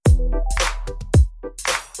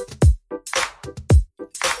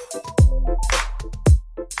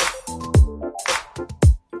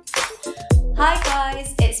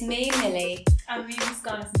guys, it's me, Millie. And me, Miss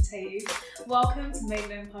Garnis and Tayu. Welcome to Made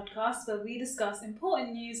Known Podcast, where we discuss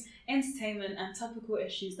important news, entertainment, and topical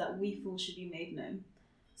issues that we feel should be made known.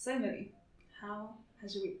 So, Millie, how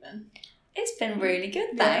has your week been? It's been really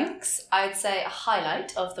good, thanks. Yeah. I'd say a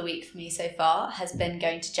highlight of the week for me so far has been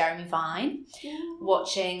going to Jeremy Vine,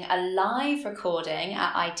 watching a live recording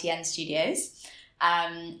at ITN Studios.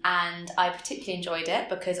 And I particularly enjoyed it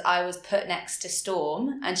because I was put next to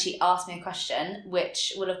Storm and she asked me a question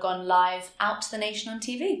which will have gone live out to the nation on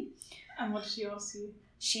TV. And what did she ask you?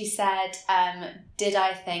 She said, did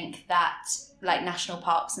I think that like national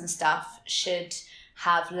parks and stuff should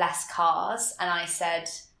have less cars? And I said,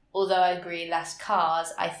 although I agree less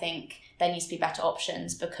cars, I think there needs to be better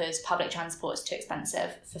options because public transport is too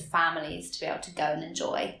expensive for families to be able to go and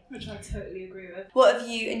enjoy. Which I totally agree with. What have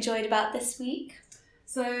you enjoyed about this week?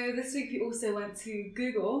 So this week we also went to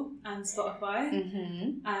Google and Spotify.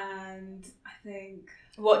 Mm-hmm. And I think...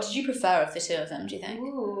 What did you prefer of the two of them, do you think?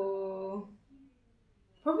 Ooh,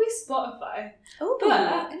 probably Spotify. Oh,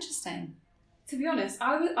 but interesting. To be honest,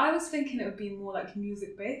 I was thinking it would be more like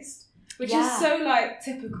music based, which is so like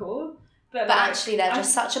typical. But like, actually they're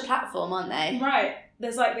just such a platform, aren't they? Right.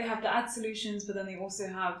 There's like, they have the ad solutions, but then they also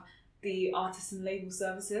have the artist and label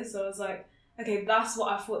services. So I was like, okay, that's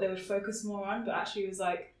what I thought they would focus more on, but actually it was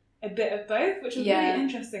like a bit of both, which was really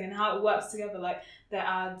interesting, and how it works together, like their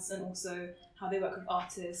ads and also how they work with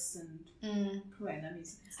artists and promoting their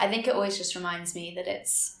music. I think it always just reminds me that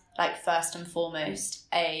it's like first and foremost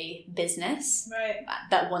a business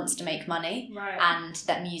that wants to make money, and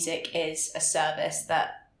that music is a service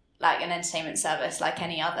that, like an entertainment service like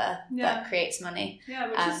any other, that creates money. Yeah,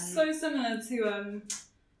 which is so similar to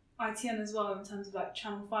ITN as well in terms of like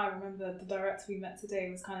Channel 5. I remember the director we met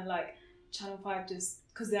today was kind of like Channel 5 just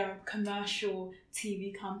because they're a commercial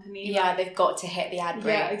TV company. Yeah, like, they've got to hit the ad breaks.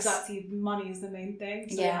 Yeah, exactly. Money is the main thing.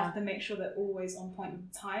 So they have to make sure they're always on point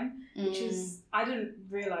with the time, which is, I didn't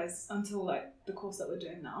realise until like the course that we're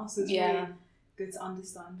doing now. So it's really good to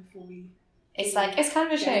understand before we... It's like, it's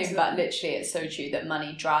kind of a shame, but literally it's so true that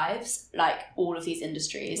money drives like all of these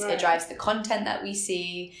industries. It drives the content that we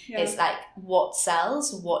see. It's like what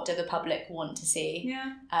sells, what do the public want to see?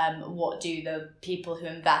 What do the people who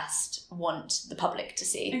invest want the public to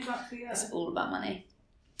see? Exactly, It's all about money.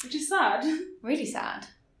 Which is sad. Really sad.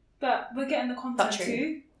 But we're getting the content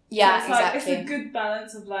too. Yeah, so it's exactly. Like, it's a good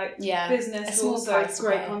balance of like business, but also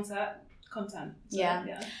great content. So,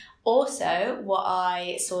 Also, what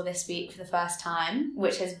I saw this week for the first time,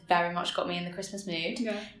 which has very much got me in the Christmas mood,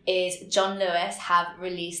 is John Lewis have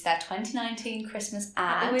released their 2019 Christmas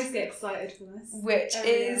ad. I always get excited for this. Which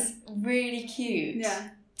is really cute. Yeah.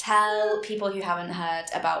 Tell people who haven't heard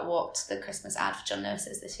about what the Christmas ad for John Lewis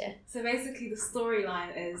is this year. So basically the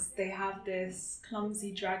storyline is they have this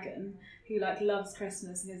clumsy dragon who like loves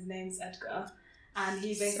Christmas, and his name's Edgar. And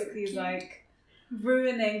he basically is like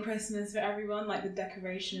ruining Christmas for everyone, like the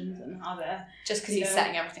decorations and how they're... Just because he's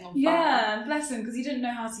setting everything on fire. Yeah, bless him, because he didn't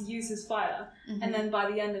know how to use his fire. And then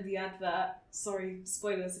by the end of the advert, sorry,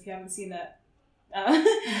 spoilers if you haven't seen it,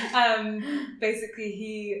 basically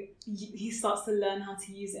he starts to learn how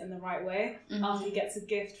to use it in the right way after he gets a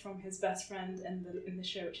gift from his best friend in the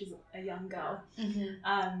show, which is a young girl.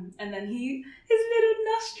 And then his little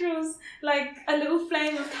nostrils, like a little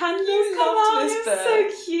flame of candles come out. It's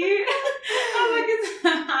so cute. Oh my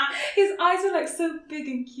goodness. His eyes are like so big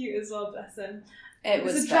and cute as well, bless him. It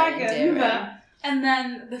was a dragon. And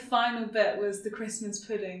then the final bit was the Christmas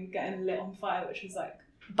pudding getting lit on fire, which was like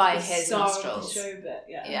by his nostrils. Show bit,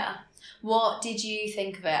 yeah. What did you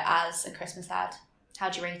think of it as a Christmas ad?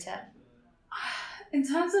 How'd you rate it? In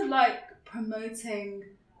terms of like promoting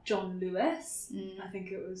John Lewis, I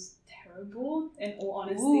think it was terrible, in all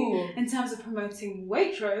honesty. Ooh. In terms of promoting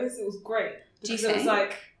Waitrose, it was great. Because it was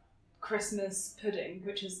like Christmas pudding,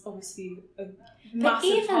 which is obviously a massive But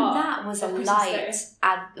even part that was a light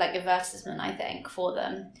ad, like advertisement, I think, for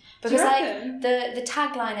them. Because like the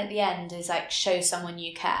tagline at the end is like, show someone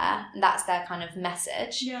you care, and that's their kind of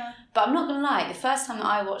message. Yeah. But I'm not gonna lie, the first time that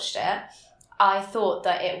I watched it, I thought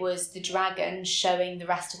that it was the dragon showing the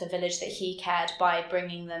rest of the village that he cared by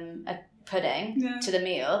bringing them a pudding to the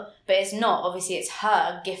meal, but it's not. Obviously it's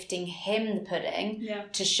her gifting him the pudding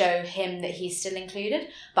to show him that he's still included,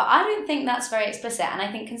 but I don't think that's very explicit. And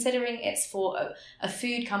I think considering it's for a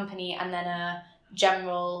food company and then a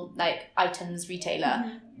general like items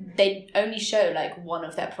retailer, they only show like one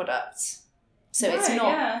of their products, so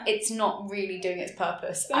it's not really doing its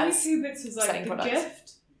purpose. The only two bits was like the products.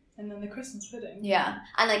 gift And then the Christmas pudding. Yeah.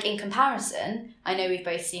 And like in comparison, I know we've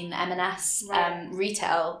both seen the M&S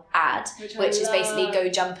retail ad, which is basically Go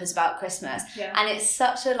Jumpers about Christmas. Yeah. And it's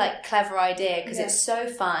such a like clever idea because it's so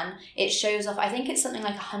fun. It shows off, I think it's something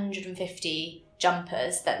like 150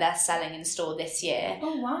 jumpers that they're selling in store this year.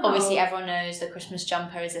 Oh, wow. Obviously, everyone knows the Christmas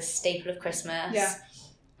jumper is a staple of Christmas. Yeah.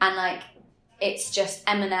 And like, it's just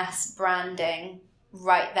M&S branding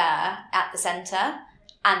right there at the centre.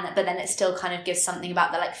 But then it still kind of gives something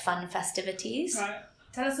about the like fun festivities. Right.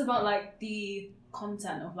 Tell us about like the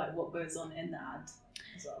content of like what goes on in the ad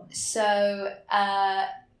as well. So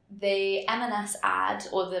the M&S ad,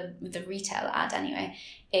 or the retail ad anyway,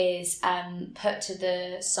 is put to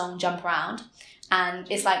the song Jump Around, and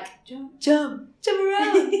it's like jump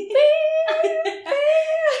around.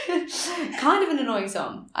 Kind of an annoying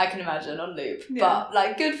song, I can imagine, on loop, but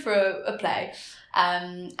like good for a play.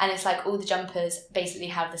 And it's like all the jumpers basically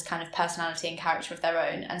have this kind of personality and character of their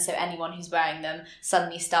own, and so anyone who's wearing them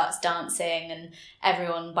suddenly starts dancing, and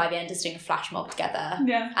everyone by the end is doing a flash mob together.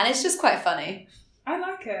 Yeah. And it's just quite funny. I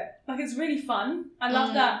like it. Like, it's really fun. I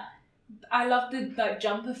love that. I love the like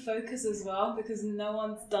jumper focus as well, because no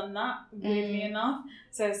one's done that, weirdly enough.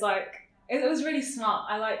 So it's like, it was really smart.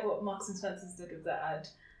 I like what Marks and Spencer's did with that ad.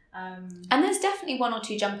 And there's definitely one or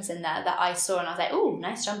two jumpers in there that I saw and I was like, "Oh,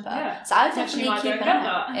 nice jumper." Yeah. So I would definitely keep an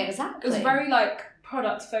eye. Exactly. It was very like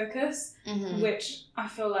product focus, which I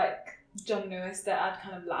feel like John Lewis, their ad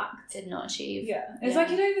kind of lacked. Did not achieve. Yeah. It's like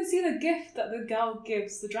you don't even see the gift that the girl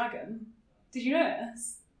gives the dragon. Did you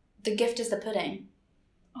notice? The gift is the pudding.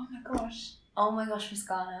 Oh my gosh. Oh my gosh,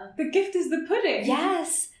 Muscana. The gift is the pudding.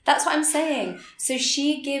 Yes, that's what I'm saying. So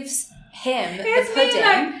she gives him the pudding.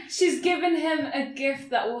 Like, she's given him a gift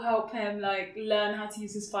that will help him like learn how to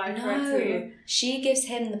use his fire correctly. She gives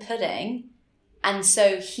him the pudding, and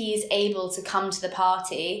so he's able to come to the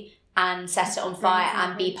party and set it on fire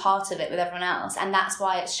and be part of it with everyone else. And that's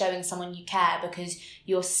why it's showing someone you care, because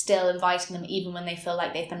you're still inviting them even when they feel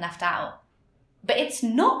like they've been left out. But it's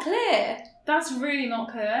not clear. That's really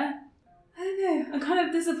not clear. I don't know. I'm kind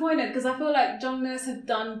of disappointed because I feel like John Lewis have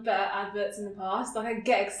done better adverts in the past. Like, I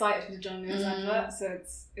get excited for the John Lewis advert, so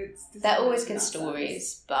it's. They're always good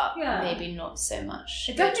stories, but maybe not so much.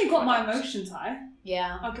 It definitely got my emotions high.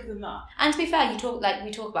 Yeah, I'll give them that. And to be fair, we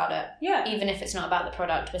talk about it. Yeah. Even if it's not about the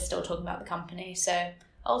product, we're still talking about the company. So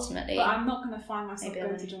ultimately, but I'm not going to find myself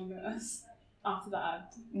going to John Lewis after that ad.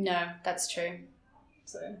 No, that's true.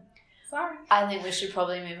 So, sorry. I think we should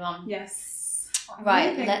probably move on. Yes.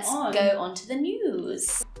 Right, let's go on to the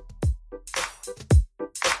news.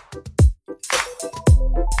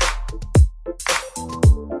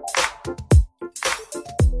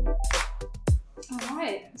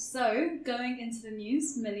 Alright, so going into the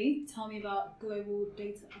news, Millie, tell me about global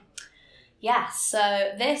data. Yes,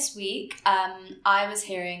 so this week I was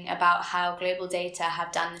hearing about how Global Data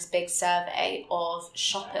have done this big survey of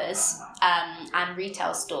shoppers and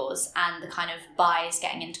retail stores and the kind of buys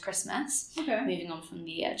getting into Christmas. Okay. Moving on from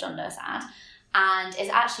the John Lewis ad. And it's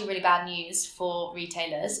actually really bad news for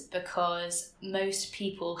retailers because most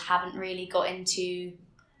people haven't really got into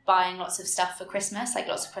buying lots of stuff for Christmas, like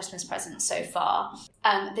lots of Christmas presents so far.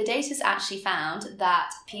 The data's actually found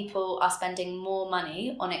that people are spending more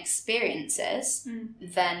money on experiences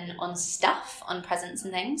than on stuff, on presents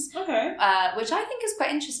and things. Okay. Which I think is quite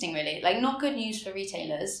interesting, really. Like, not good news for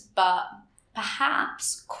retailers, but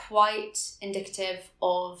perhaps quite indicative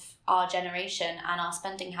of our generation and our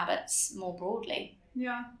spending habits more broadly.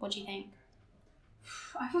 Yeah. What do you think?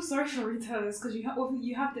 I feel sorry for retailers because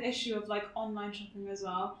you have the issue of like online shopping as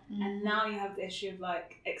well, and now you have the issue of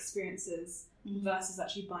like experiences versus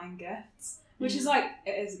actually buying gifts, which is like,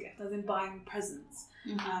 it is a gift, as in buying presents.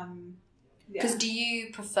 Because do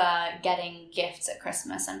you prefer getting gifts at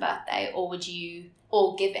Christmas and birthday, or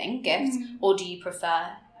giving gifts, or do you prefer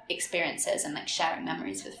experiences and like sharing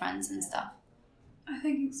memories with friends and stuff? I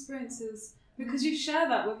think experiences, because you share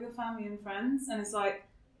that with your family and friends, and it's like,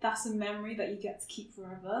 that's a memory that you get to keep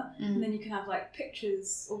forever. And then you can have like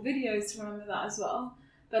pictures or videos to remember that as well.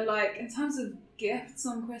 But like, in terms of gifts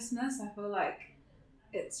on Christmas, I feel like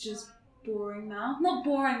it's just boring now. Not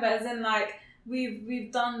boring, but as in like,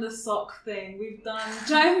 we've done the sock thing. We've done,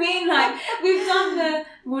 do you know what I mean? Like, we've done the,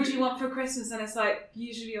 what do you want for Christmas? And it's like,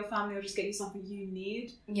 usually your family will just get you something you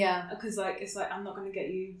need. Yeah. Because like, it's like, I'm not going to get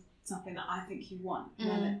you something that I think you want.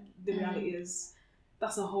 And the reality is,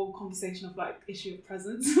 that's a whole conversation of like issue of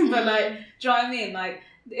presents. But like, do you know what I mean? Like,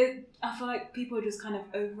 I feel like people are just kind of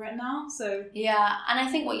over it now. So yeah, and I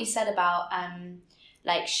think what you said about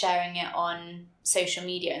like sharing it on social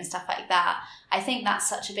media and stuff like that. I think that's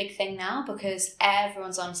such a big thing now because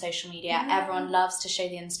everyone's on social media. Everyone loves to show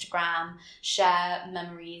the Instagram, share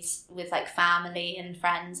memories with like family and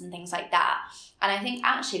friends and things like that. And I think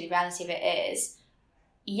actually the reality of it is,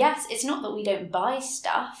 yes, it's not that we don't buy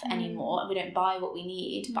stuff anymore, we don't buy what we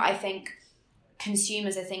need, but I think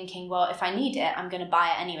consumers are thinking, well, if I need it, I'm going to buy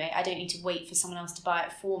it anyway. I don't need to wait for someone else to buy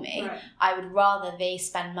it for me. Right. I would rather they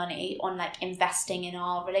spend money on like investing in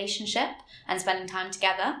our relationship and spending time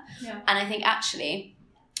together. Yeah. And I think actually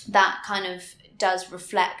that kind of does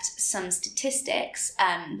reflect some statistics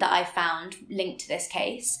that I found linked to this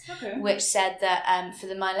case, which said that for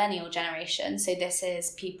the millennial generation, so this is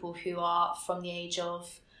people who are from the age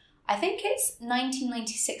of, I think it's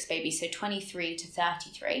 1996 baby, so 23 to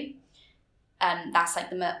 33. That's like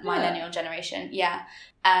the millennial generation. Yeah.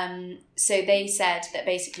 So they said that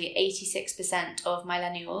basically 86% of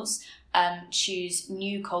millennials choose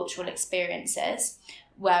new cultural experiences,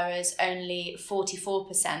 whereas only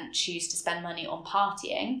 44% choose to spend money on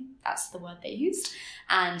partying. That's the word they used.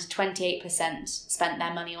 And 28% spent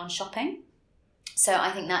their money on shopping. So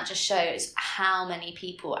I think that just shows how many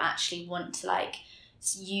people actually want to like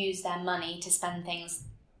use their money to spend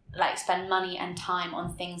money and time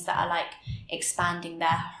on things that are like expanding their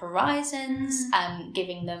horizons,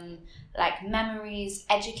 giving them like memories,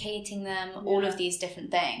 educating them, all of these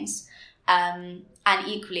different things. And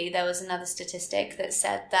equally, there was another statistic that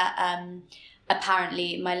said that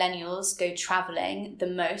apparently millennials go traveling the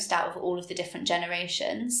most out of all of the different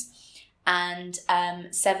generations. And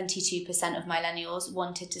 72% of millennials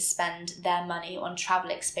wanted to spend their money on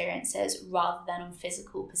travel experiences rather than on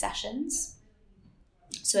physical possessions.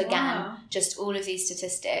 So again, just all of these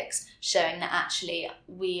statistics showing that actually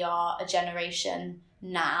we are a generation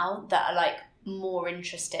now that are like more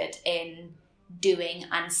interested in doing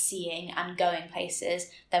and seeing and going places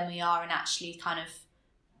than we are in actually kind of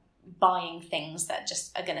buying things that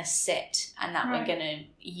just are going to sit and that we're going to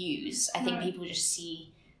use. I think people just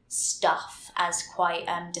see stuff as quite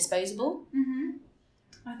disposable.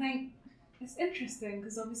 I think it's interesting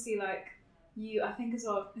because obviously like I think as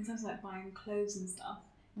well in terms of like buying clothes and stuff,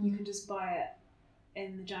 you can just buy it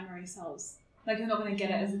in the January sales. Like you're not going to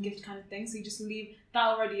get it as a gift kind of thing, so you just leave. That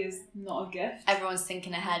already is not a gift. Everyone's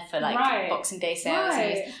thinking ahead for like Boxing Day sales.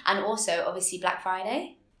 And also obviously Black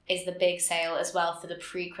Friday is the big sale as well for the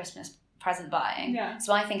pre-Christmas present buying. Yeah.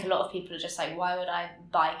 So I think a lot of people are just like, why would I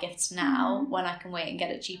buy gifts now when I can wait and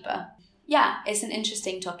get it cheaper? Yeah, it's an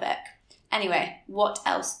interesting topic. Anyway, what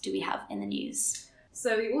else do we have in the news?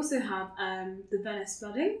 So we also have the Venice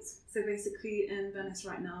floodings. So basically in Venice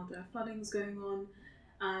right now, there are floodings going on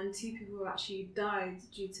and 2 people have actually died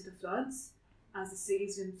due to the floods as the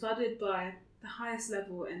city's been flooded by the highest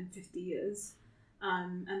level in 50 years.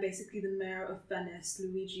 And basically the mayor of Venice,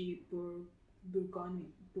 Luigi Burguagno,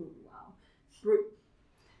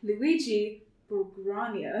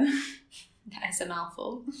 that is a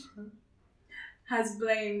mouthful, has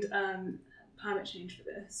blamed climate change for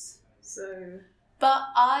this. But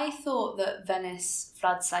I thought that Venice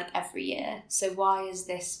floods like every year. So why is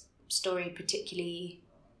this story particularly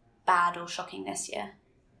bad or shocking this year?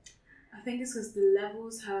 I think it's because the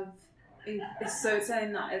levels have... So it's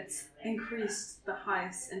saying that it's increased the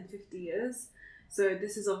highest in 50 years. So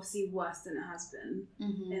this is obviously worse than it has been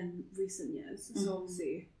in recent years. So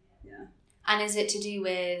obviously, yeah. And is it to do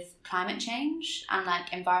with climate change and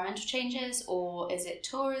like environmental changes, or is it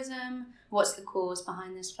tourism? What's the cause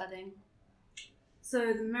behind this flooding?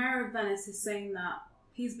 So the mayor of Venice is saying that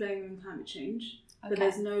he's blaming climate change, but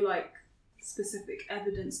there's no like specific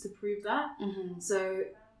evidence to prove that. So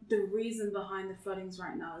the reason behind the floodings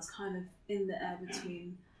right now is kind of in the air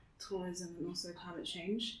between tourism and also climate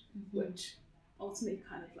change, which ultimately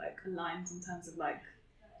kind of like aligns in terms of like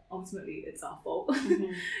ultimately it's our fault.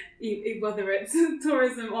 Whether it's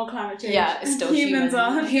tourism or climate change, it's still human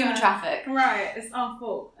traffic. Right, it's our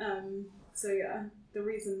fault. So yeah, the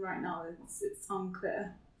reason right now it's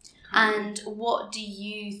unclear. And what do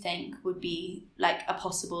you think would be like a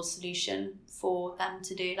possible solution for them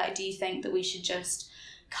to do? Like, do you think that we should just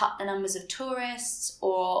cut the numbers of tourists,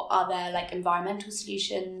 or are there like environmental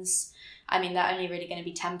solutions? I mean, they're only really going to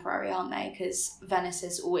be temporary, aren't they? Because Venice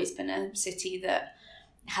has always been a city that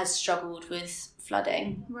has struggled with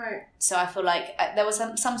flooding. Right. So I feel like there was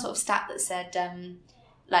some sort of stat that said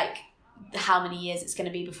like how many years it's going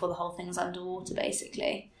to be before the whole thing's underwater,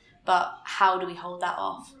 basically. But how do we hold that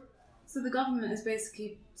off? So the government is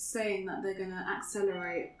basically saying that they're going to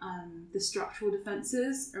accelerate the structural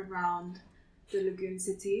defences around the lagoon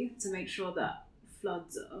city to make sure that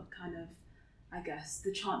floods are kind of I guess,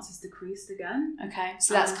 the chances decreased again. Okay,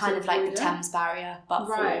 so that's kind of like the Thames barrier, but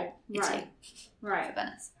for Italy. Right. For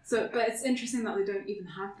Venice. So, but it's interesting that they don't even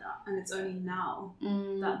have that, and it's only now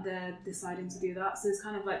that they're deciding to do that. So it's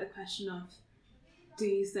kind of like the question of, do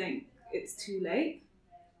you think it's too late?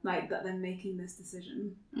 Like, that they're making this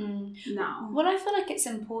decision now? Well, I feel like it's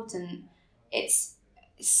important. It's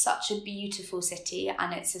such a beautiful city,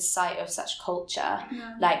 and it's a site of such culture.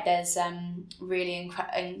 Yeah. Like, there's really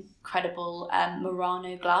incredible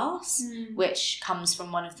Murano glass, which comes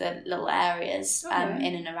from one of the little areas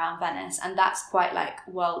in and around Venice, and that's quite like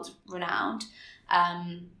world renowned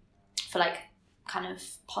for like kind of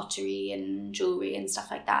pottery and jewelry and stuff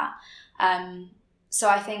like that. So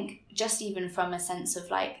I think just even from a sense of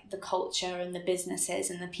like the culture and the businesses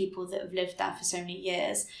and the people that have lived there for so many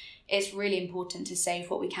years, it's really important to save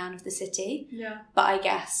what we can of the city. Yeah. But I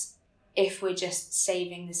guess if we're just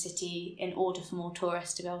saving the city in order for more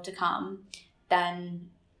tourists to be able to come, then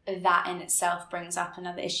that in itself brings up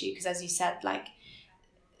another issue. Because as you said, like,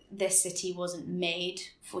 this city wasn't made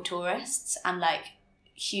for tourists, and like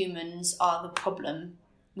humans are the problem,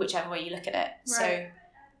 whichever way you look at it. Right. So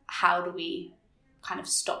how do we kind of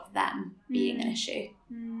stop them being an issue?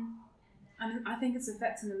 And I think it's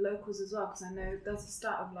affecting the locals as well, because I know there's a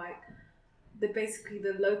stat of like, basically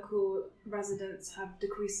the local residents have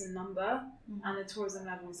decreased in number and the tourism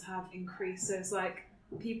levels have increased. So it's like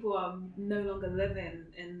people are no longer living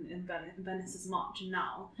in Venice as much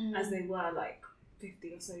now as they were like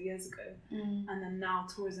 50 or so years ago. And then now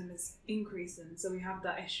tourism is increasing. So we have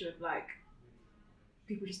that issue of like,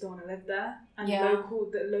 people just don't want to live there, and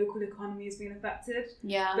the local economy is being affected.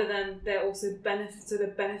 Yeah. But then they're also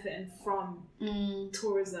benefiting from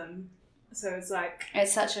tourism. So it's like,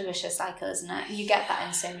 it's such a vicious cycle, isn't it? You get that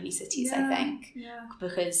in so many cities, I think,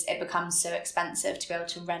 because it becomes so expensive to be able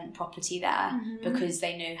to rent property there because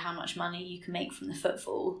they know how much money you can make from the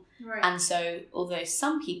footfall. Right. And so although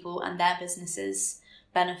some people and their businesses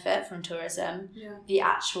benefit from tourism, the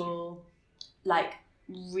actual like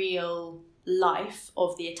real life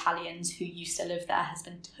of the Italians who used to live there has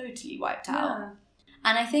been totally wiped out.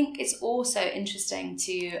 And I think it's also interesting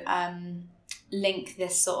to link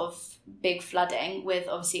this sort of big flooding with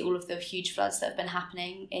obviously all of the huge floods that have been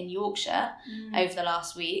happening in Yorkshire over the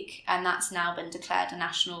last week, and that's now been declared a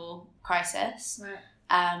national crisis.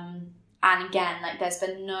 And again, like, there's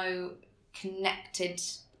been no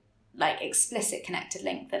explicit connected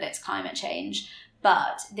link that it's climate change.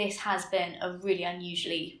 But this has been a really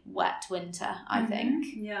unusually wet winter, I think.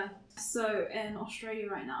 Yeah. So in Australia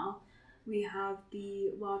right now, we have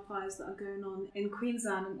the wildfires that are going on in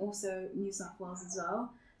Queensland and also New South Wales as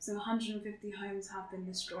well. So 150 homes have been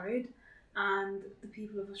destroyed. And the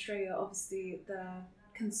people of Australia, obviously, they're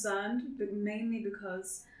concerned, but mainly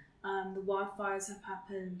because the wildfires have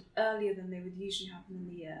happened earlier than they would usually happen in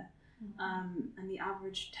the year. And the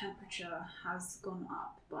average temperature has gone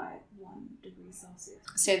up by 1 degree Celsius.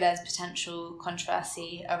 So there's potential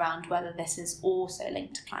controversy around whether this is also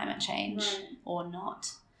linked to climate change or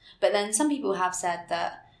not. But then some people have said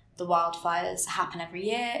that the wildfires happen every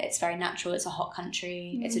year. It's very natural. It's a hot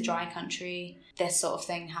country. It's a dry country. This sort of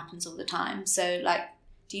thing happens all the time. So, like,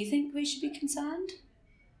 do you think we should be concerned?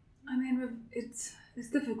 I mean, it's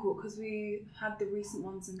difficult because we had the recent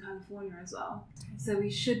ones in California as well. So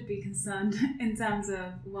we should be concerned in terms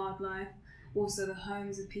of wildlife, also the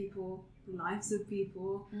homes of people, the lives of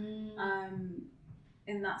people.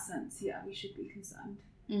 In that sense, we should be concerned.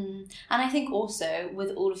 And I think also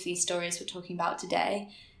with all of these stories we're talking about today,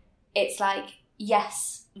 it's like,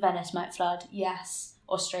 yes, Venice might flood, yes,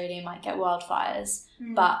 Australia might get wildfires,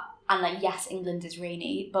 and like, yes, England is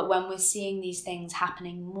rainy, but when we're seeing these things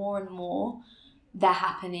happening more and more, they're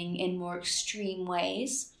happening in more extreme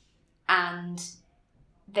ways, and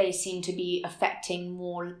they seem to be affecting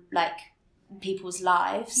more like people's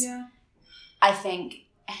lives. I think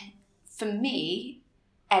for me,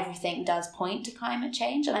 everything does point to climate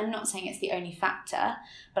change, and I'm not saying it's the only factor,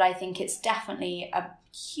 but I think it's definitely a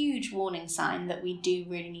huge warning sign that we do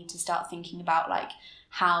really need to start thinking about like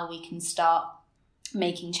how we can start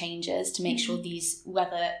making changes to make sure these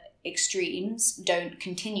weather extremes don't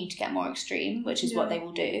continue to get more extreme, which is what they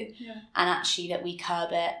will do, and actually that we curb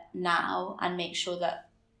it now and make sure that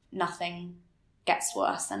nothing gets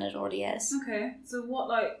worse than it already is. Okay, so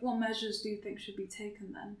what measures do you think should be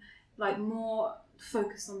taken then? Like, more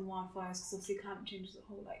focused on the wildfires, because obviously climate change is a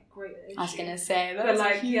whole like great issue. I was gonna say that's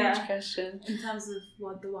a huge question. In terms of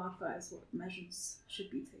the wildfires, what measures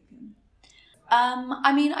should be taken?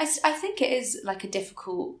 I mean, I think it is like a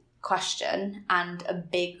difficult question and a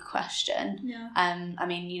big question. I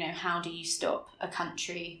mean, you know, how do you stop a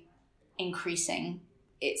country increasing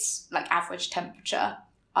it's like average temperature.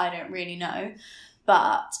 I don't really know.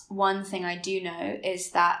 But one thing I do know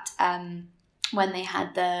is that when they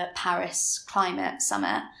had the Paris Climate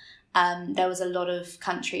Summit, there was a lot of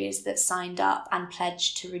countries that signed up and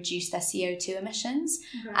pledged to reduce their CO2 emissions.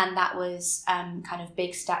 Okay. And that was kind of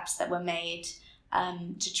big steps that were made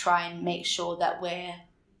to try and make sure that we're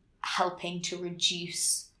helping to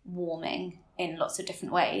reduce warming in lots of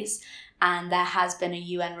different ways. And there has been a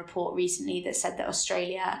UN report recently that said that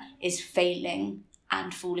Australia is failing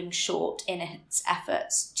and falling short in its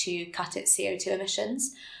efforts to cut its CO2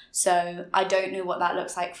 emissions. So I don't know what that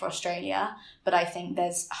looks like for Australia, but I think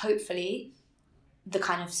there's hopefully the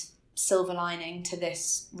kind of silver lining to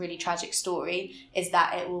this really tragic story is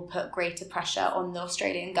that it will put greater pressure on the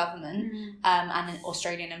Australian government and an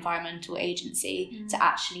Australian Environmental Agency to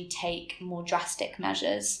actually take more drastic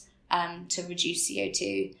measures to reduce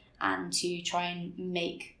CO2 and to try and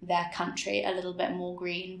make their country a little bit more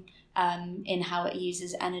green in how it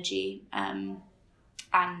uses energy and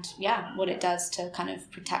what it does to kind of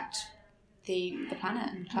protect the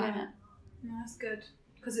planet and climate. Yeah, that's good.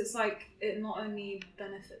 Because it's like, it not only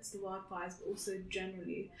benefits the wildfires, but also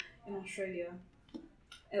generally in Australia,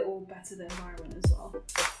 it will better the environment as well.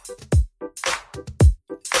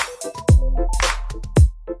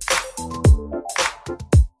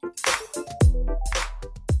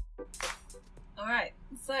 Alright,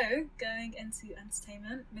 so going into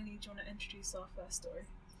entertainment, Millie, do you want to introduce our first story?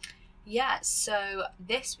 Yeah, so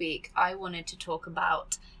this week I wanted to talk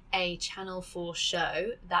about a Channel 4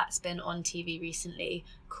 show that's been on TV recently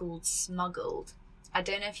called Smuggled. I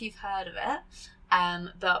don't know if you've heard of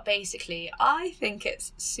it, but basically I think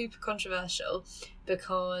it's super controversial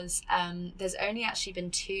because there's only actually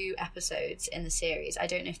been 2 episodes in the series. I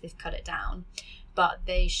don't know if they've cut it down, but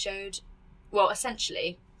they showed, well,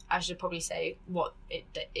 essentially, I should probably say what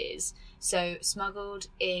it is. So Smuggled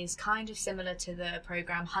is kind of similar to the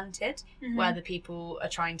programme Hunted, where the people are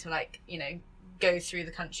trying to, like, you know, go through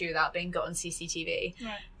the country without being got on CCTV.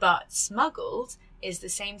 Right. But Smuggled is the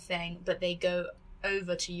same thing, but they go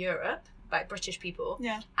over to Europe, like British people,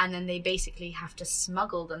 and then they basically have to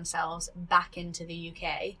smuggle themselves back into the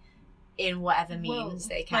UK in whatever means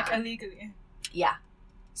they can. Like illegally? Yeah.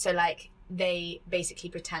 So, like, they basically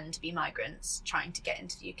pretend to be migrants trying to get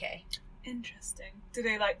into the UK. Interesting. Do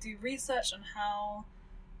they, like, do research on how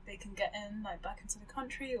they can get in, like, back into the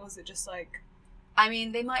country, or is it just, like... I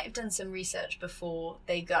mean, they might have done some research before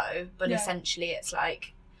they go, but essentially it's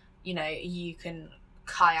like, you know, you can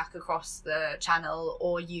kayak across the channel,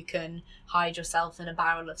 or you can hide yourself in a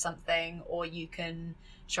barrel of something, or you can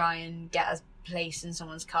try and get a place in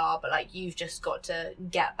someone's car, but, like, you've just got to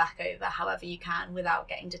get back over however you can without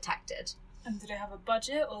getting detected. And do they have a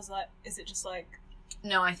budget, or is it just like...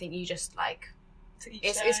 No, I think you just, like...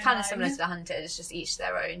 It's kind of similar to The Hunted. It's just each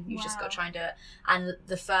their own. You've just got to try and do it. And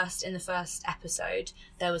in the first episode,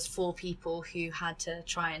 there was 4 people who had to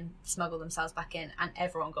try and smuggle themselves back in, and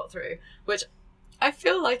everyone got through, which I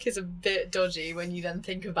feel like is a bit dodgy when you then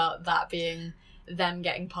think about that being them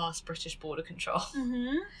getting past British border control.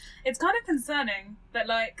 It's kind of concerning that,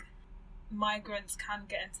 like, migrants can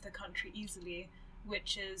get into the country easily,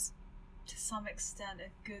 which is to some extent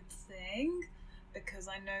a good thing. Because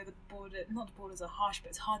I know not the borders are harsh, but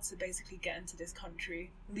it's hard to basically get into this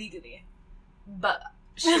country legally. But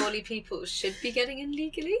surely people should be getting in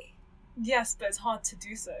legally? Yes, but it's hard to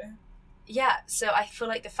do so. Yeah, so I feel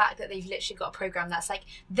like the fact that they've literally got a programme that's like,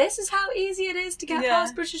 this is how easy it is to get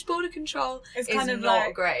past British border control, is kind of not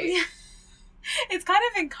like, great. It's kind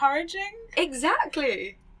of encouraging.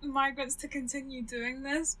 Exactly. Migrants to continue doing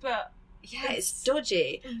this, but... Yeah, it's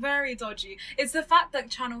dodgy. Very dodgy. It's the fact that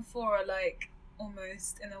Channel 4 are, like,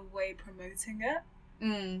 almost in a way promoting it.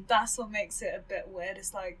 That's what makes it a bit weird.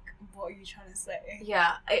 It's like, what are you trying to say?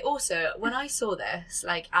 Yeah, I also, when I saw this,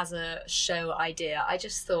 like, as a show idea, I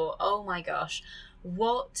just thought, oh my gosh,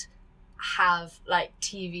 what have, like,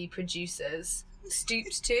 TV producers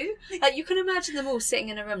stooped to? Like, you can imagine them all sitting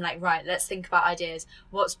in a room like, right, let's think about ideas.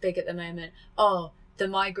 What's big at the moment? Oh, the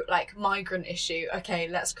migrant issue. Okay,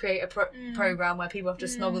 let's create a program where people have to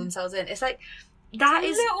smuggle themselves in. It's like, that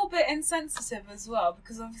is a little bit insensitive as well,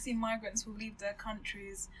 because obviously migrants will leave their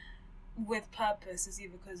countries with purpose. It's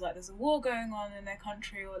either because, like, there's a war going on in their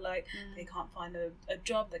country, or, like, they can't find a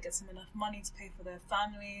job that gets them enough money to pay for their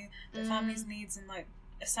family's needs and, like,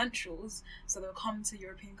 essentials. So they'll come to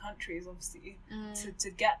European countries, obviously, to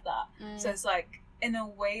get that. So it's like, in a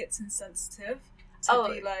way, it's insensitive.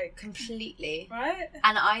 Be like, completely, right?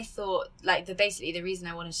 And I thought, like, the reason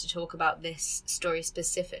I wanted to talk about this story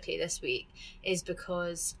specifically this week is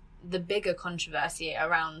because the bigger controversy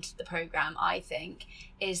around the programme, I think,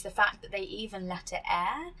 is the fact that they even let it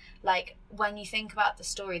air. Like, when you think about the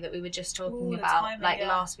story that we were just talking about, timing,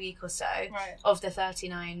 last week or so, of the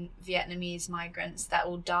 39 Vietnamese migrants that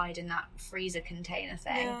all died in that freezer container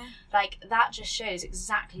thing, like, that just shows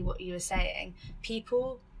exactly what you were saying.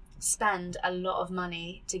 People spend a lot of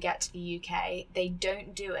money to get to the UK. They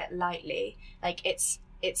don't do it lightly. Like, it's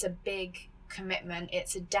a big commitment.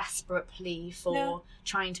 It's a desperate plea for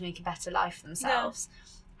trying to make a better life for themselves.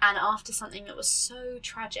 And after something that was so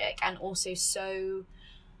tragic, and also so,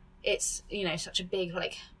 it's, you know, such a big,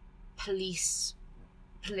 like,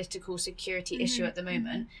 political security issue at the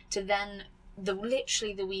moment, to then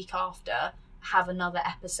literally the week after have another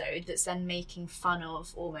episode that's then making fun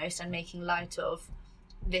of, almost, and making light of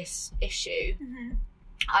this issue.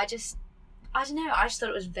 I don't know, I just thought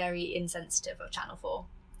it was very insensitive of Channel 4.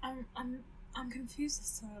 I'm confused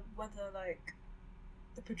as to whether, like,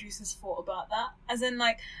 the producers thought about that. As in,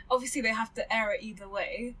 like, obviously they have to air it either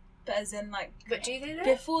way, but as in, like... But do they?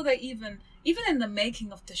 Before they even in the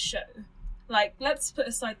making of the show, like, let's put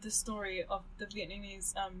aside the story of the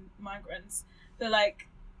Vietnamese migrants, but, like,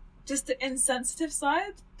 just the insensitive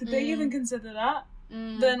side, did they even consider that?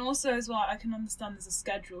 Then also, as well, I can understand there's a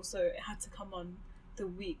schedule, so it had to come on the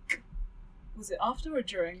week. Was it after or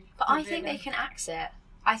during? But I think they can axe it.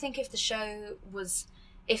 I think if the show was,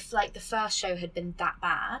 if, like, the first show had been that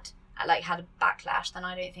bad, like, had a backlash, then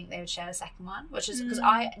I don't think they would share a second one, which is because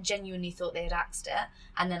I genuinely thought they had axed it,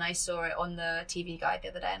 and then I saw it on the TV Guide the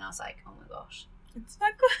other day, and I was like, oh my gosh. It's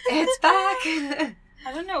back. It's back.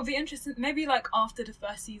 I don't know, it'll be interesting. Maybe, like, after the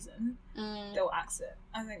first season, they'll axe it.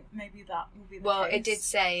 I think maybe that will be the case. It did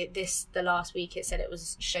say the last week, it said it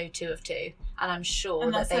was show 2 of 2, and I'm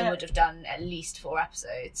sure that they would have done at least 4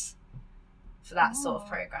 episodes for that sort of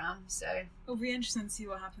programme, so... It'll be interesting to see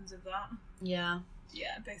what happens with that. Yeah.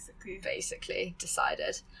 Yeah, basically. Basically,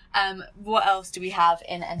 decided. What else do we have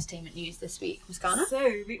in entertainment news this week, Muskana?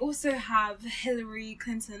 So, we also have Hillary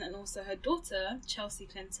Clinton and also her daughter, Chelsea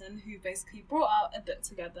Clinton, who basically brought out a book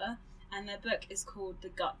together, and their book is called The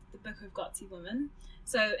Book of Gutsy Women.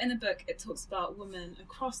 So, in the book, it talks about women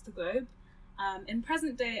across the globe, in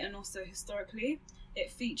present day and also historically. It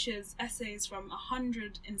features essays from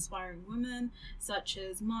 100 inspiring women, such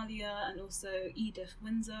as Malia and also Edith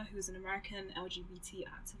Windsor, who is an American LGBT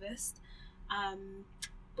activist.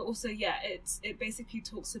 But also, it basically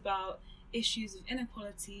talks about issues of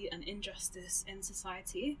inequality and injustice in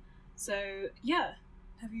society. So, what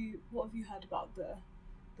have you heard about the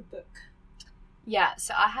book? Yeah,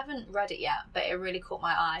 so I haven't read it yet, but it really caught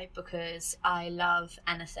my eye because I love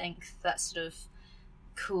anything that sort of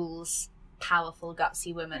calls powerful,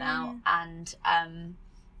 gutsy women out, and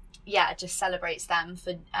just celebrates them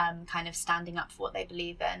for kind of standing up for what they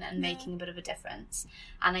believe in and making a bit of a difference.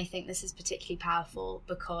 And I think this is particularly powerful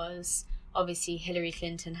because obviously Hillary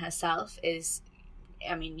Clinton herself is,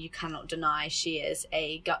 I mean, you cannot deny she is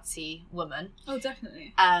a gutsy woman. Oh,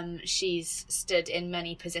 definitely. She's stood in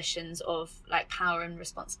many positions of, like, power and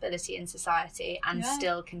responsibility in society, and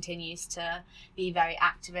still continues to be very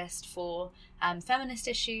activist for feminist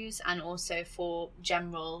issues and also for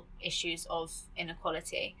general issues of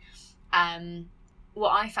inequality.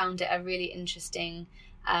 What I found it a really interesting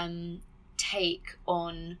take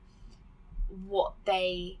on what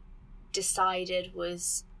they decided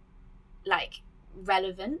was, like,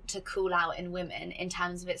 relevant to call out in women, in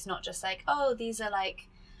terms of it's not just like, oh, these are, like,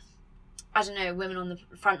 I don't know, women on the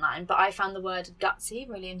front line, but I found the word gutsy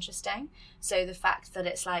really interesting. So the fact that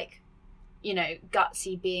it's, like, you know,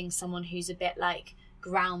 gutsy being someone who's a bit, like,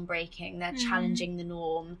 groundbreaking, they're challenging the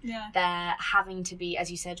norm, they're having to be,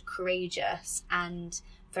 as you said, courageous and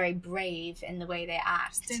very brave in the way they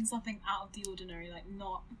act. Just doing something out of the ordinary, like,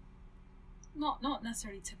 not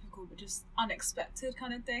necessarily typical, but just unexpected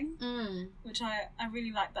kind of thing, which I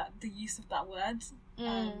really like that, the use of that word.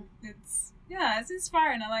 It's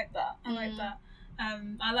inspiring. I like that.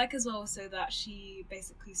 I like as well also that she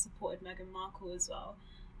basically supported Meghan Markle as well,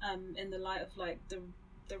 in the light of, like, the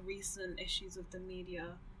recent issues of the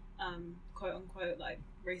media, quote unquote, like,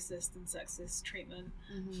 racist and sexist treatment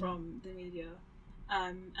from the media.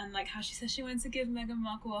 And, like, how she said she wanted to give Meghan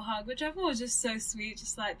Markle a hug, which I thought was just so sweet,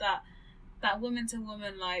 just like that woman to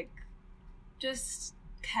woman, like, just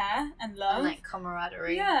care and love. And, like,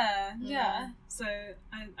 camaraderie. Yeah. So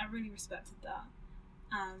I really respected that.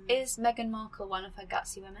 Is Meghan Markle one of her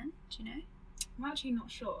gutsy women? Do you know? I'm actually not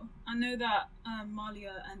sure. I know that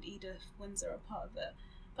Malia and Edith Windsor are part of it.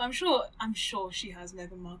 But I'm sure she has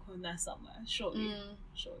Meghan Markle in there somewhere. Surely.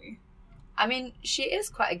 I mean, she is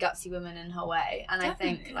quite a gutsy woman in her way. And definitely.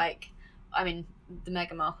 I think, like, I mean, the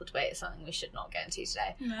Meghan Markle debate is something we should not get into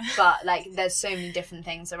today. No. But like, there's so many different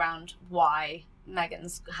things around why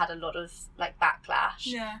Meghan's had a lot of like backlash.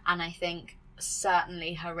 Yeah. And I think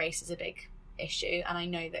certainly her race is a big issue. And I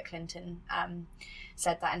know that Clinton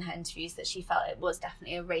said that in her interviews, that she felt it was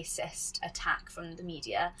definitely a racist attack from the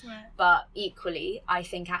media. Right. But equally, I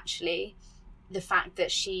think actually the fact that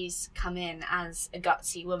she's come in as a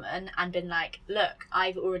gutsy woman and been like, look,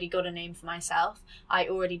 I've already got a name for myself. I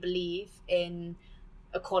already believe in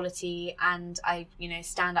equality, and I, you know,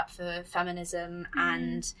 stand up for feminism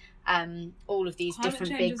and all of these Climate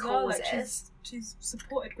different change big as well. causes. Like she's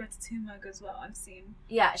supported Greta Thunberg as well, I've seen.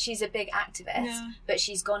 Yeah, she's a big activist, Yeah. but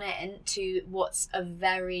she's gone into what's a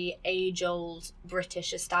very age-old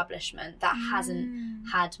British establishment that hasn't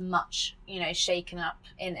had much, you know, shaken up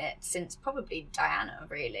in it since probably Diana,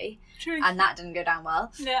 really. True. And that didn't go down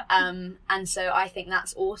well. Yeah. And so I think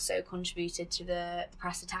that's also contributed to the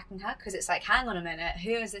press attacking her, because it's like, hang on a minute,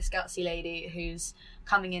 who is this gutsy lady who's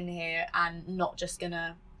coming in here and not just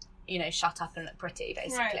gonna, you know, shut up and look pretty,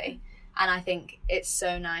 basically. Right. And I think it's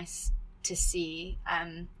so nice to see,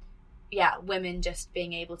 women just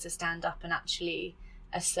being able to stand up and actually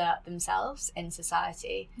assert themselves in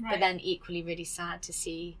society. Right. But then equally really sad to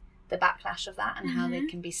see the backlash of that and how they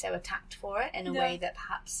can be so attacked for it in a way that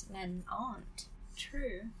perhaps men aren't.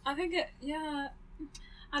 True. I think I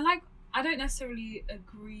don't necessarily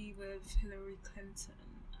agree with Hillary Clinton,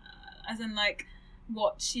 as in like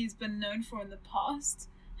what she's been known for in the past.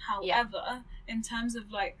 However, in terms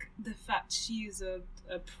of like the fact she is a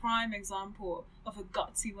prime example of a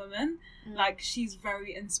gutsy woman, like she's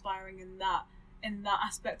very inspiring in that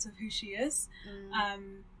aspect of who she is.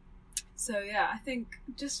 So yeah, I think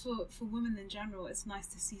just for women in general, it's nice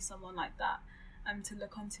to see someone like that to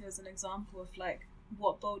look onto as an example of like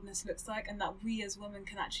what boldness looks like, and that we as women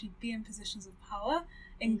can actually be in positions of power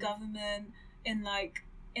in government, in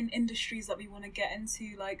industries that we want to get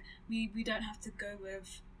into. Like we don't have to go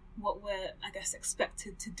with what we're, I guess,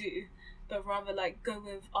 expected to do, but rather like go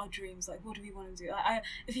with our dreams. Like, what do we want to do?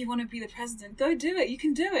 If you want to be the president, go do it. You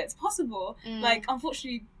can do it. It's possible. Like,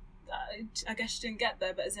 unfortunately, I guess she didn't get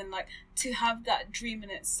there, but as in like to have that dream in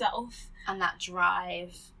itself and that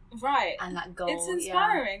drive, right, and that goal. It's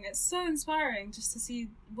inspiring. It's so inspiring just to see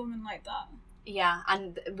women like that. Yeah,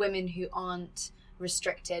 and women who aren't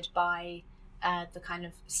restricted by the kind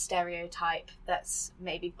of stereotype that's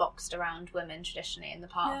maybe boxed around women traditionally in the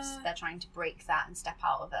past. They're trying to break that and step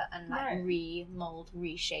out of it and like remold,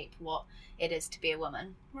 reshape what it is to be a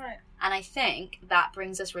woman. Right. And I think that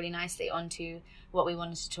brings us really nicely onto what we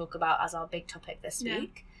wanted to talk about as our big topic this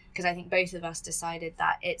week, because I think both of us decided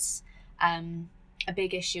that it's a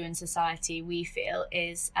big issue in society, we feel,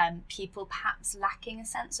 is people perhaps lacking a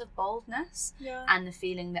sense of boldness and the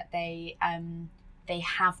feeling that they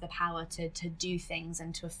have the power to do things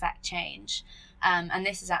and to affect change. And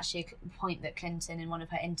this is actually a point that Clinton in one of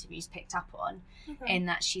her interviews picked up on, in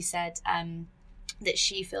that she said that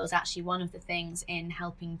she feels actually one of the things in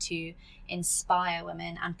helping to inspire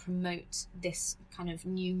women and promote this kind of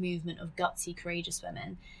new movement of gutsy, courageous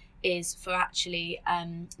women is for actually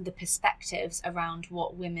the perspectives around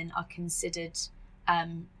what women are considered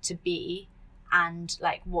to be, and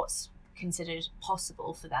like what's considered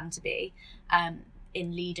possible for them to be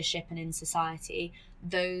in leadership and in society.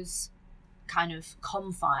 Those kind of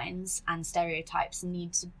confines and stereotypes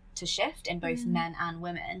need to shift in both men and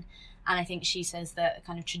women. And I think she says that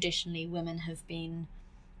kind of traditionally women have been,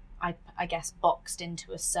 I guess, boxed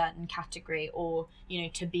into a certain category, or, you know,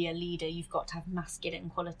 to be a leader you've got to have masculine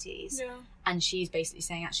qualities. And she's basically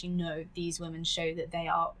saying, actually no, these women show that they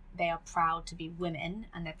are proud to be women,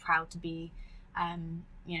 and they're proud to be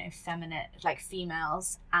you know, feminine, like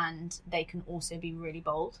females, and they can also be really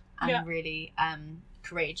bold and really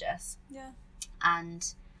courageous.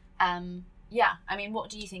 And I mean, what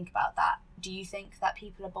do you think about that? Do you think that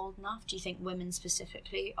people are bold enough? Do you think women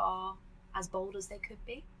specifically are as bold as they could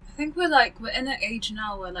be? I think we're in an age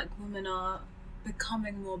now where like women are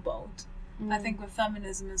becoming more bold. I think with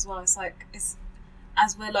feminism as well, it's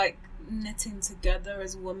as we're like knitting together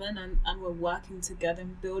as women and we're working together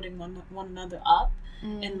and building one another up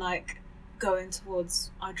in like going towards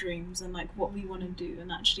our dreams and like what we want to do.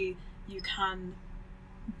 And actually you can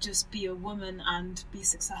just be a woman and be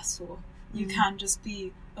successful. You can just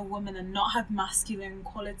be a woman and not have masculine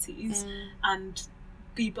qualities and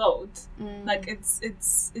be bold. Like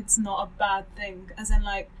it's not a bad thing. As in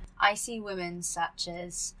like, I see women such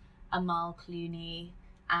as Amal Clooney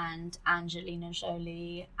and Angelina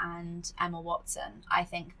Jolie and Emma Watson. I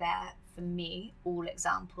think they're, for me, all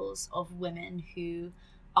examples of women who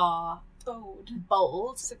are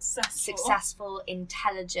bold, successful,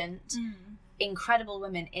 intelligent, incredible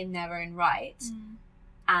women in their own right,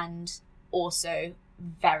 and also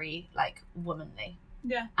very like womanly.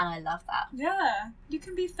 Yeah. And I love that. Yeah. You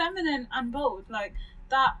can be feminine and bold. Like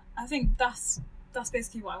that, I think that's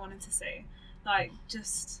basically what I wanted to say. Like,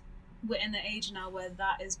 just, we're in an age now where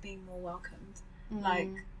that is being more welcomed.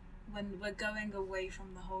 Like, when we're going away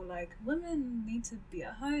from the whole, like, women need to be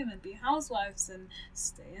at home and be housewives and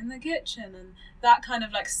stay in the kitchen, and that kind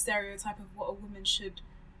of, like, stereotype of what a woman should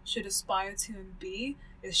aspire to and be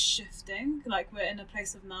is shifting. Like, we're in a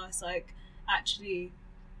place of now, it's like, actually,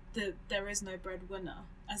 there is no breadwinner.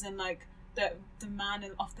 As in, like, the man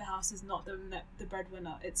of the house is not the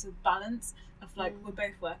breadwinner. It's a balance of, like, we're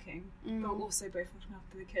both working, but we're also both looking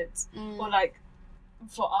after the kids. Or, like,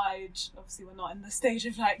 for our age, obviously we're not in the stage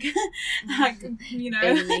of, like, like, you know,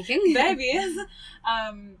 baby making. babies.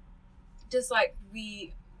 Just, like,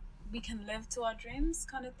 we can live to our dreams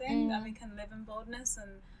kind of thing, and we can live in boldness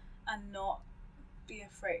and not be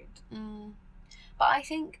afraid. But I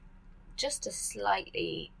think just to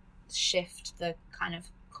slightly shift the kind of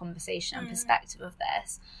conversation and perspective of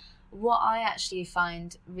this, what I actually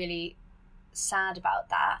find really sad about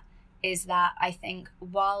that is that I think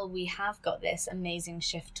while we have got this amazing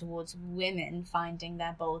shift towards women finding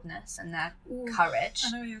their boldness and their courage,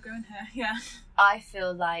 I know where you're going here. Yeah, I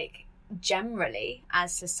feel like generally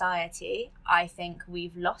as society, I think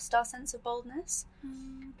we've lost our sense of boldness,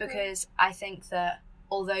 because I think that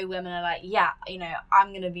although women are like, yeah, you know, I'm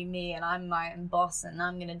going to be me and I'm my own boss and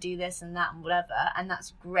I'm going to do this and that and whatever, and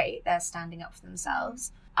that's great, they're standing up for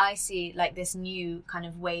themselves. I see like this new kind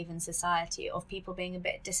of wave in society of people being a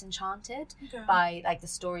bit disenchanted by like the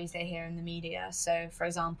stories they hear in the media. So for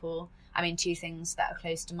example, I mean, two things that are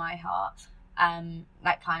close to my heart,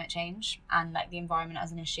 like climate change and like the environment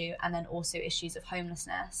as an issue, and then also issues of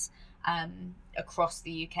homelessness across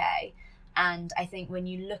the UK. And I think when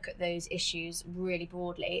you look at those issues really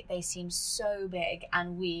broadly, they seem so big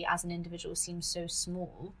and we as an individual seem so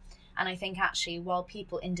small. And I think actually while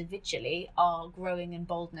people individually are growing in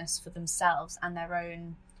boldness for themselves and their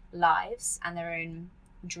own lives and their own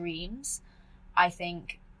dreams, I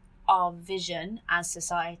think our vision as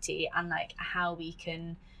society and like how we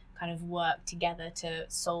can kind of work together to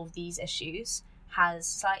solve these issues has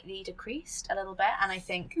slightly decreased a little bit. And I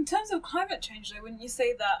think in terms of climate change though, wouldn't you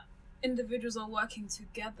say that individuals are working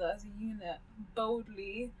together as a unit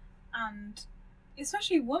boldly, and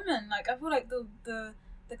especially women? Like I feel like the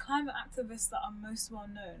climate activists that are most well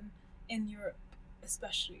known in Europe,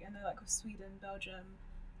 especially, I know like with Sweden, Belgium,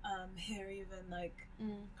 here even, like I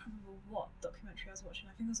can't remember what documentary I was watching.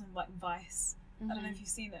 I think it was on like Vice. I don't know if you've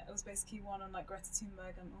seen it. It was basically one on like Greta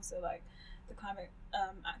Thunberg and also like the climate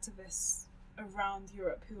activists around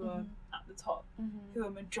Europe who are at the top, who are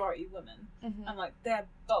majority women, and like they're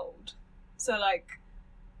bold. So like,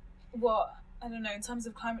 what I don't know, in terms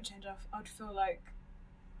of climate change, I'd feel like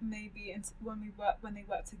maybe when they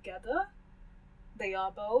work together, they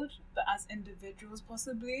are bold, but as individuals,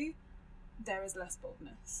 possibly there is less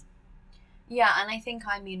boldness. Yeah, and I think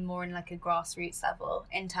I mean more in like a grassroots level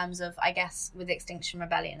in terms of, I guess, with Extinction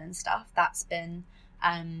Rebellion and stuff. That's been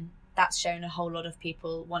that's shown a whole lot of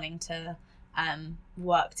people wanting to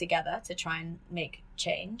work together to try and make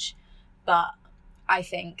change. But I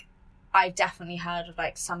think I've definitely heard of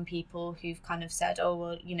like some people who've kind of said, oh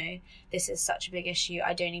well, you know, this is such a big issue,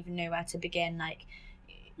 I don't even know where to begin. Like,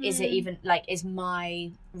 is it even like, is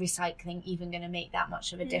my recycling even going to make that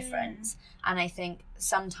much of a difference? And I think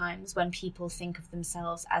sometimes when people think of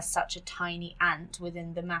themselves as such a tiny ant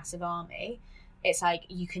within the massive army, it's like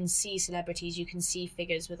you can see celebrities, you can see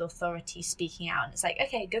figures with authority speaking out, and it's like,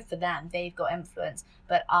 okay, good for them, they've got influence,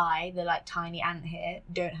 but I, the like tiny ant here,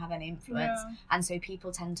 don't have any influence. And so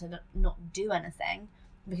people tend to not do anything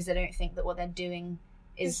because they don't think that what they're doing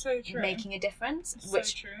is so making a difference,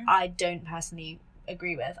 which I don't personally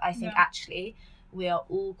agree with. I think actually we are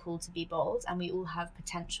all called to be bold, and we all have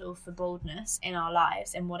potential for boldness in our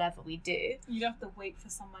lives in whatever we do. You don't have to wait for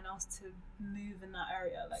someone else to move in that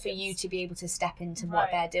area, like for you to be able to step into what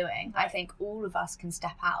they're doing. I think all of us can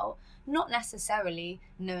step out, not necessarily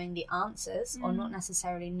knowing the answers or not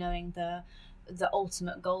necessarily knowing the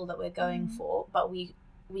ultimate goal that we're going for, but we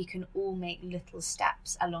can all make little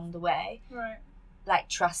steps along the way, like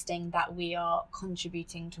trusting that we are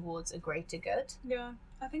contributing towards a greater good.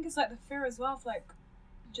 I think it's like the fear as well of like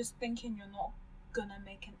just thinking you're not gonna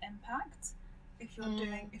make an impact if you're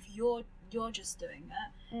doing, if you're just doing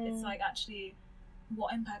it. It's like, actually,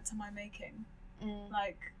 what impact am I making?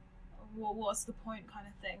 Like, what's the point, kind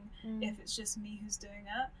of thing, if it's just me who's doing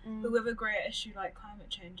it. But with a greater issue like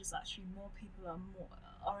climate change, is actually more people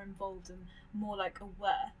are involved and more like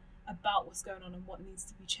aware about what's going on and what needs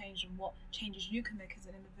to be changed and what changes you can make as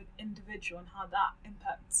an individual and how that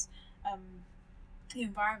impacts the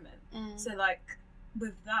environment. So like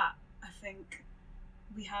with that, I think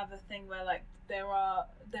we have a thing where like there are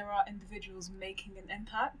individuals making an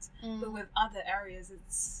impact, but with other areas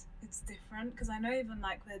it's different. Because I know even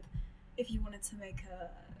like with, if you wanted to make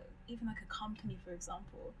even like a company, for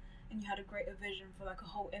example, and you had a greater vision for like a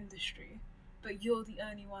whole industry, but you're the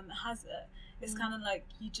only one that has it, it's kind of like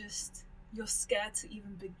you're scared to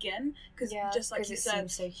even begin, because just like you said,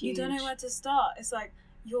 so you don't know where to start. It's like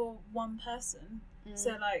you're one person,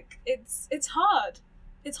 so like it's hard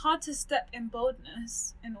to step in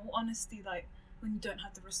boldness, in all honesty, like when you don't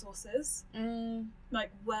have the resources.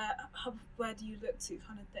 Like where do you look to,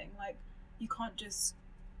 kind of thing. Like you can't just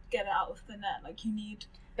get it out of the net. Like you need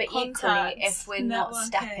but equally, if we're not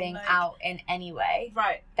stepping like, out in any way,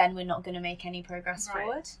 right, then we're not going to make any progress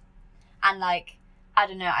forward. And like, I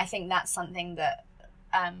don't know, I think that's something that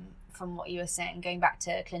from what you were saying, going back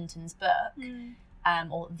to Clinton's book,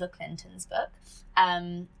 or the Clintons book,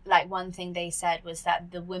 like one thing they said was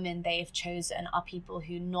that the women they've chosen are people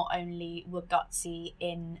who not only were gutsy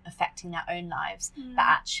in affecting their own lives, but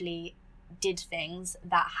actually did things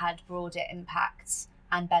that had broader impacts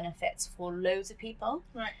and benefits for loads of people.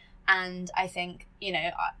 Right. And I think, you know,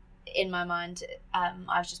 in my mind,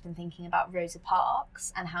 I've just been thinking about Rosa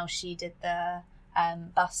Parks and how she did the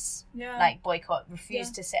bus like boycott,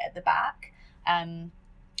 refused to sit at the back,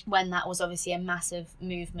 when that was obviously a massive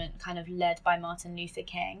movement kind of led by Martin Luther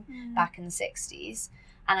King back in the 60s.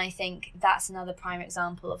 And I think that's another prime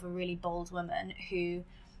example of a really bold woman who,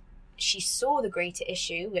 she saw the greater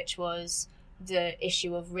issue, which was the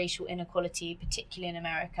issue of racial inequality, particularly in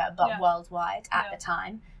America, but worldwide at the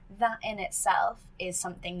time. That in itself is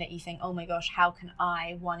something that you think, oh my gosh, how can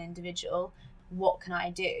I, one individual, what can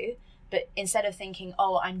I do? But instead of thinking,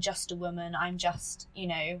 oh, I'm just a woman, I'm just, you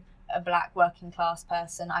know, a black working class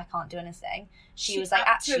person, I can't do anything. She was like,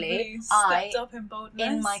 actually, I,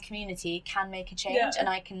 in my community, can make a change, and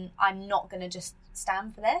I'm not going to just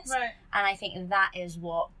stand for this. Right. And I think that is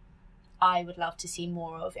what I would love to see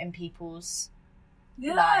more of in people's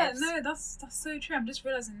lives. No, that's so true. I'm just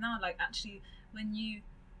realising now, like, actually, when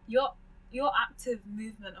your active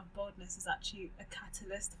movement of boldness is actually a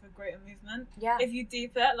catalyst for greater movement. Yeah. If you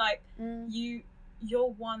deep it, like,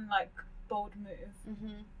 your one, like, bold move,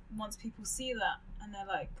 once people see that and they're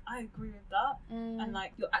like, I agree with that, and,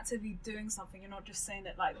 like, you're actively doing something, you're not just saying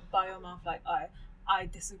it, like, by your mouth, like, I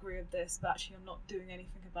disagree with this, but actually I'm not doing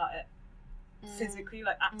anything about it physically,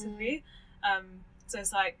 like, actively. So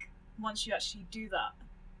it's like, once you actually do that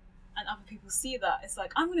and other people see that, it's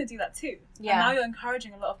like, I'm going to do that too. Yeah. And now you're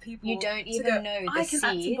encouraging a lot of people. You don't even know the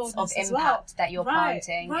seeds of impact that you're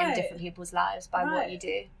planting in different people's lives by what you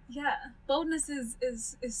do. Yeah. Boldness is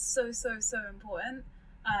so, so, so important.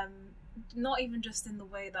 Not even just in the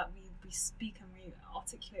way that we speak and we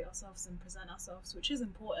articulate ourselves and present ourselves, which is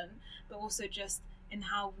important, but also just in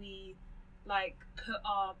how we, like, put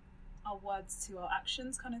our words to our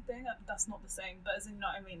actions, kind of thing. That's not the same, but as in, you know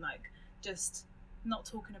what I mean, like, just not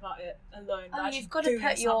talking about it alone. But you've got to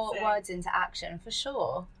put your words into action, for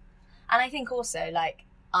sure. And I think also, like,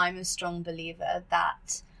 I'm a strong believer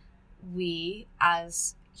that we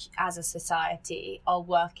as a society are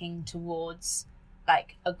working towards,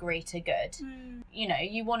 like, a greater good. You know,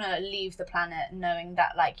 you want to leave the planet knowing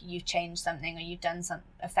that, like, you've changed something or you've done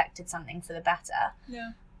affected something for the better.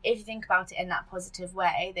 Yeah. If you think about it in that positive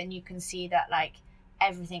way, then you can see that, like,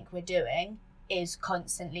 everything we're doing is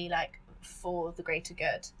constantly, like, for the greater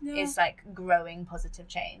good. It's like growing positive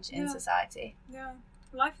change in society. Yeah.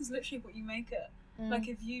 Life is literally what you make it. Like,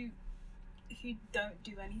 if you don't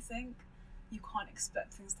do anything, you can't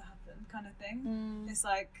expect things to happen, kind of thing. It's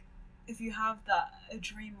like, if you have a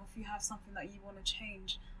dream, or if you have something that you want to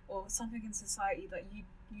change, or something in society that you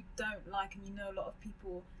don't like and you know a lot of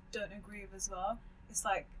people don't agree with as well, it's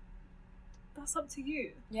like, that's up to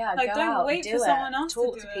you. Yeah, like, don't wait for someone else to do it.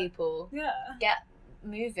 Talk to people. Yeah. Get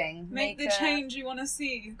moving. Make the change you want to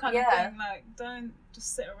see, kind of thing. Like, don't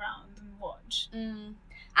just sit around and watch.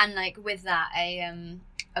 And, like, with that,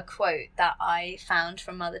 a quote that I found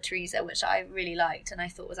from Mother Teresa, which I really liked and I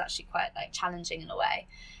thought was actually quite, like, challenging in a way,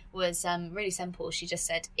 was really simple. She just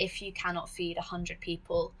said, if you cannot feed 100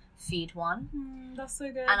 people, feed one. That's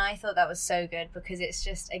so good. And I thought that was so good, because it's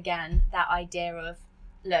just, again, that idea of,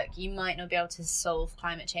 look, you might not be able to solve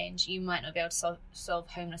climate change, you might not be able to solve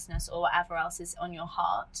homelessness or whatever else is on your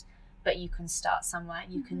heart, but you can start somewhere,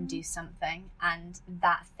 you can do something, and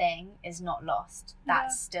that thing is not lost.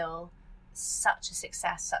 That's still such a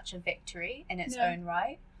success, such a victory in its own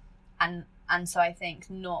right. And so I think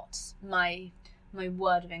not my my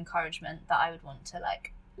word of encouragement that I would want to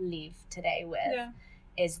like leave today with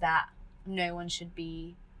is that no one should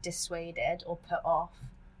be dissuaded or put off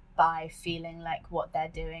by feeling like what they're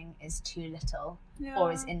doing is too little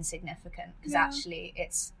or is insignificant, because actually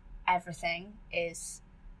it's everything is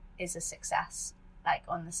a success, like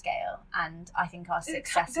on the scale, and I think our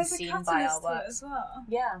success is seen by our work as well.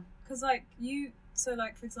 Because like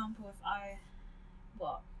for example,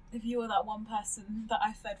 if you were that one person that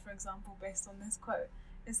I fed, for example, based on this quote,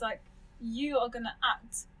 it's like you are going to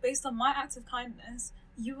act based on my act of kindness.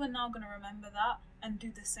 You are now going to remember that and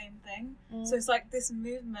do the same thing. So it's like this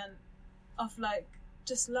movement of like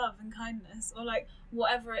just love and kindness, or like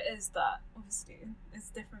whatever it is that obviously is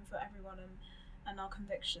different for everyone and our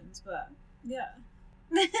convictions, but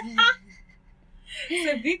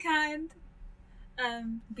so be kind,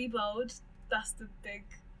 be bold. That's the big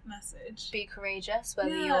message. Be courageous, whether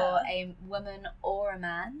you're a woman or a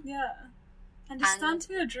man. And just stand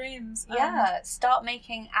for your dreams. Start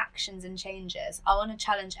making actions and changes. I want to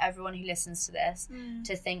challenge everyone who listens to this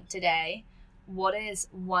to think today, what is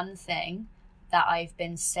one thing that I've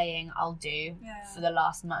been saying I'll do for the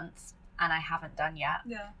last month and I haven't done yet?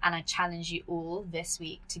 And I challenge you all this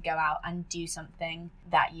week to go out and do something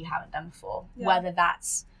that you haven't done before. Whether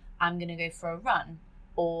that's, I'm going to go for a run,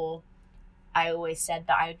 or I always said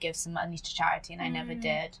that I would give some money to charity and I never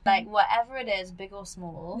did. Like, whatever it is, big or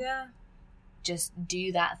small, just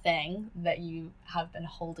do that thing that you have been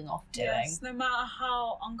holding off doing. Yes, no matter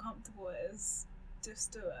how uncomfortable it is,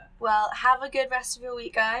 just do it. Well, have a good rest of your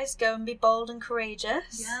week, guys. Go and be bold and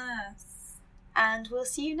courageous. Yes. And we'll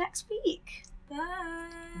see you next week. Bye.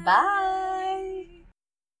 Bye.